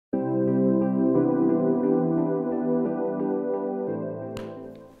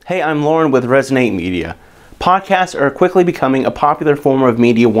Hey, I'm Loren with Resonate Media. Podcasts are quickly becoming a popular form of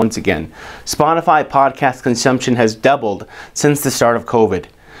media once again. Spotify podcast consumption has doubled since the start of COVID.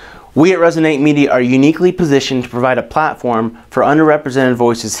 We at Resonate Media are uniquely positioned to provide a platform for underrepresented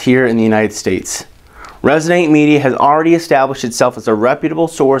voices here in the United States. Resonate Media has already established itself as a reputable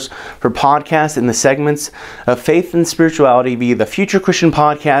source for podcasts in the segments of faith and spirituality via the Future Christian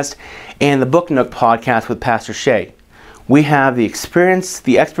podcast and the Book Nook podcast with Pastor Shay. We have the experience,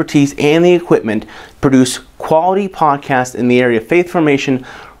 the expertise, and the equipment to produce quality podcasts in the area of faith formation,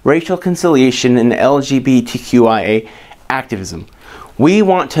 racial conciliation, and LGBTQIA activism. We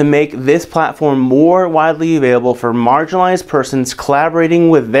want to make this platform more widely available for marginalized persons collaborating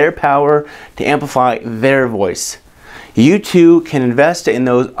with their power to amplify their voice. You too can invest in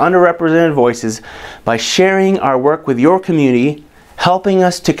those underrepresented voices by sharing our work with your community, helping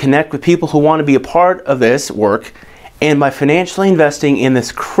us to connect with people who want to be a part of this work, and by financially investing in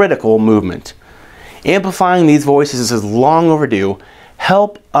this critical movement. Amplifying these voices is long overdue.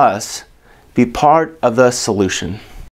 Help us be part of the solution.